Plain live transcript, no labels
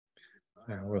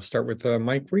We'll start with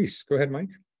Mike Reese. Go ahead, Mike.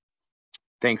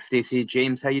 Thanks, Stacy.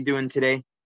 James, how you doing today?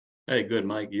 Hey, good,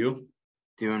 Mike. You?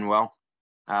 Doing well.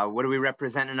 What are we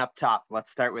representing up top?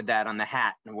 Let's start with that on the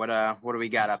hat. What do we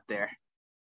got up there?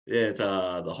 Yeah, it's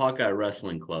the Hawkeye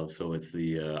Wrestling Club. So it's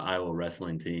the Iowa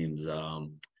wrestling team's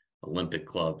Olympic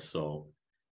club. So,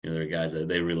 they're guys that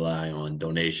they rely on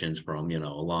donations from,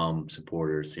 alum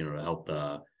supporters, to help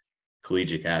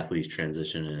collegiate athletes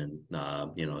transition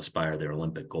and, aspire their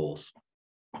Olympic goals.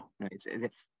 Nice.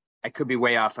 I could be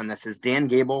way off on this. Is Dan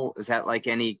Gable, is that like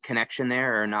any connection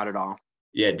there or not at all?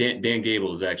 Yeah, Dan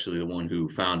Gable is actually the one who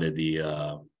founded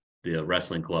the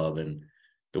wrestling club. And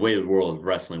the way the world of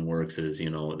wrestling works is,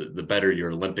 the better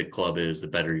your Olympic club is, the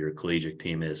better your collegiate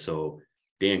team is. So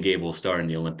Dan Gable starting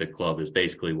the Olympic club is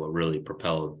basically what really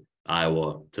propelled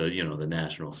Iowa to, the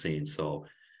national scene. So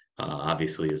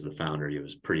obviously as the founder, he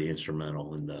was pretty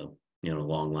instrumental in the,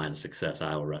 long line of success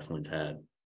Iowa wrestling's had.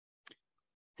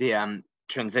 The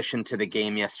transition to the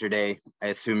game yesterday, I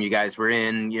assume you guys were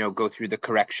in, go through the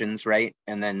corrections, right?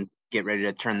 And then get ready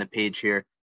to turn the page here.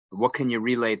 What can you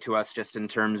relay to us just in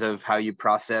terms of how you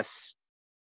process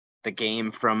the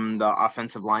game from the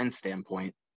offensive line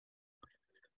standpoint?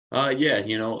 We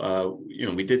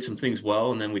did some things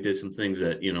well, and then we did some things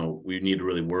that, we need to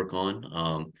really work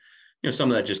on.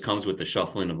 Some of that just comes with the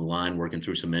shuffling of the line, working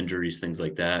through some injuries, things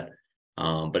like that.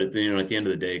 But at the end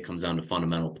of the day, it comes down to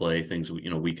fundamental play, things,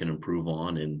 we can improve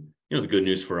on. And, the good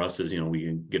news for us is, we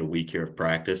can get a week here of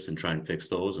practice and try and fix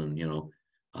those and,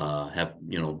 have,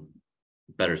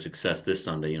 better success this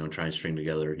Sunday, try and string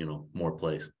together, more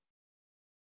plays.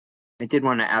 I did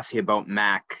want to ask you about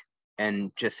Mac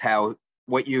and just how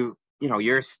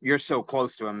you're so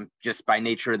close to him just by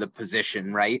nature of the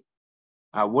position, right?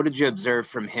 What did you observe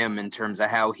from him in terms of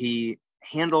how he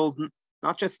handled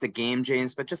not just the game,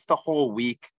 James, but just the whole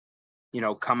week,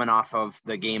 coming off of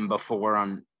the game before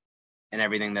and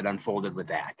everything that unfolded with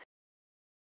that?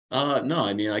 No,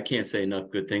 I can't say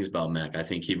enough good things about Mac. I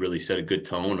think he really set a good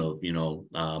tone of,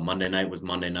 Monday night was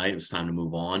Monday night. It was time to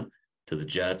move on to the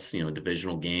Jets,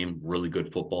 divisional game, really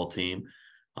good football team.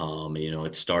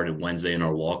 It started Wednesday in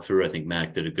our walkthrough. I think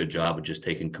Mac did a good job of just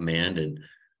taking command and,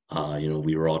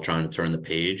 we were all trying to turn the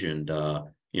page and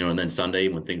then Sunday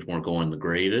when things weren't going the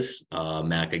greatest,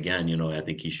 Mac again, I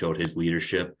think he showed his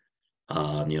leadership,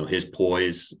 his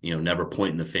poise, never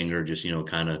pointing the finger, just,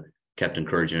 kind of kept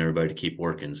encouraging everybody to keep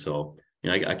working. So,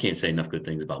 I can't say enough good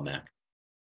things about Mac.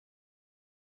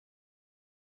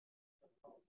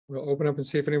 We'll open up and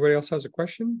see if anybody else has a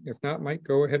question. If not, Mike,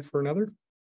 go ahead for another.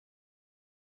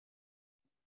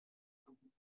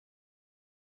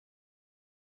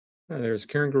 There's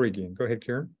Karen Garigian. Go ahead,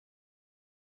 Karen.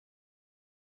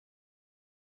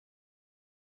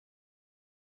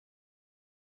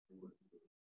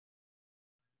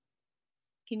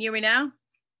 Can you hear me now?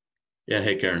 Yeah.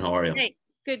 Hey, Karen, how are you? Hey,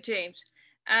 good, James.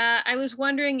 I was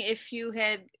wondering if you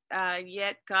had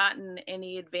yet gotten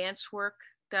any advance work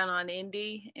done on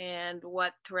Indy and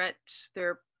what threats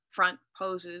their front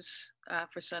poses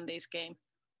for Sunday's game.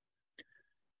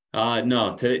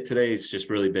 No, today's just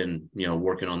really been,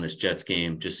 working on this Jets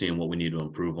game, just seeing what we need to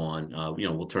improve on.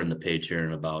 We'll turn the page here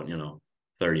in about,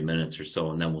 30 minutes or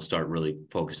so, and then we'll start really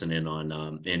focusing in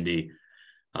on Indy.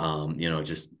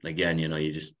 Just again,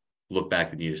 you just look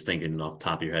back and you're just thinking off the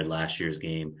top of your head last year's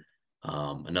game.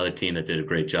 Another team that did a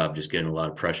great job just getting a lot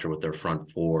of pressure with their front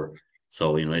four.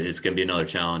 So, it's going to be another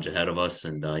challenge ahead of us,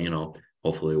 and,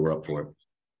 hopefully we're up for it.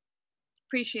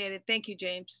 Appreciate it. Thank you,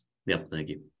 James. Yep, thank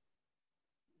you.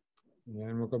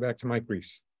 And we'll go back to Mike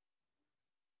Reese.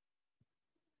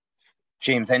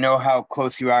 James, I know how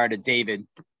close you are to David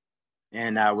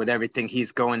and with everything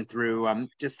he's going through.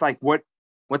 Just like what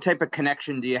type of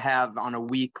connection do you have on a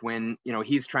week when,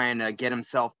 he's trying to get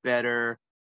himself better,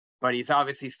 but he's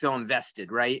obviously still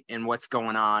invested, right, in what's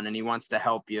going on, and he wants to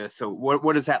help you. So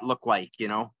what does that look like,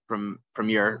 from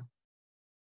your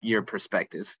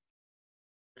perspective?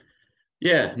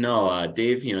 Yeah, no,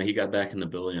 Dave, he got back in the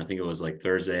building. I think it was like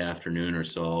Thursday afternoon or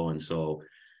so. And so,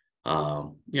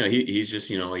 he's just,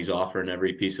 he's offering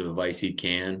every piece of advice he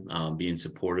can, being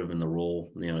supportive in the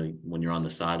role, when you're on the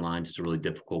sidelines, it's a really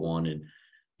difficult one. And,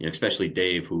 especially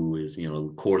Dave, who is,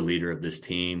 the core leader of this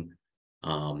team.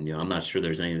 I'm not sure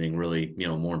there's anything really,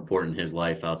 more important in his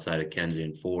life outside of Kenzie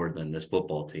and Ford than this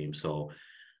football team. So,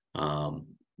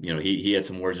 he had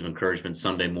some words of encouragement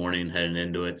Sunday morning heading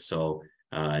into it. So,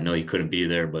 I know he couldn't be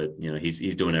there, but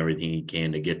he's doing everything he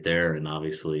can to get there, and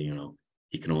obviously,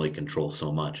 he can only control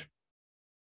so much.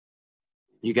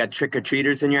 You got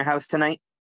trick-or-treaters in your house tonight?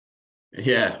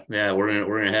 Yeah, we're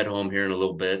gonna head home here in a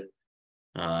little bit.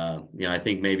 I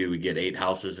think maybe we get 8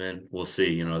 houses in. We'll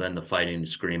see. Then the fighting and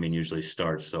screaming usually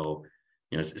starts. So,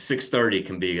 6:30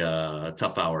 can be a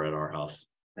tough hour at our house.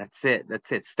 That's it.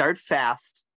 That's it. Start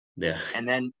fast. Yeah. And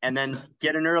then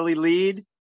get an early lead,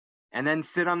 and then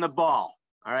sit on the ball.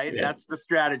 All right. Yeah. That's the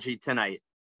strategy tonight.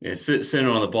 Yeah, sitting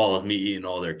on the ball is me eating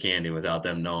all their candy without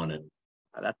them knowing it.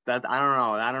 That I don't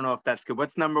know. I don't know if that's good.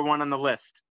 What's number 1 on the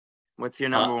list? What's your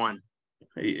number 1?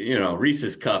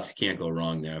 Reese's Cups, you can't go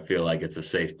wrong there. I feel like it's a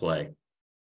safe play.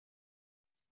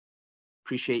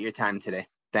 Appreciate your time today.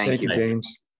 Thank you.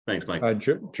 James. Thanks, Mike.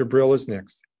 Jabril is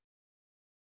next.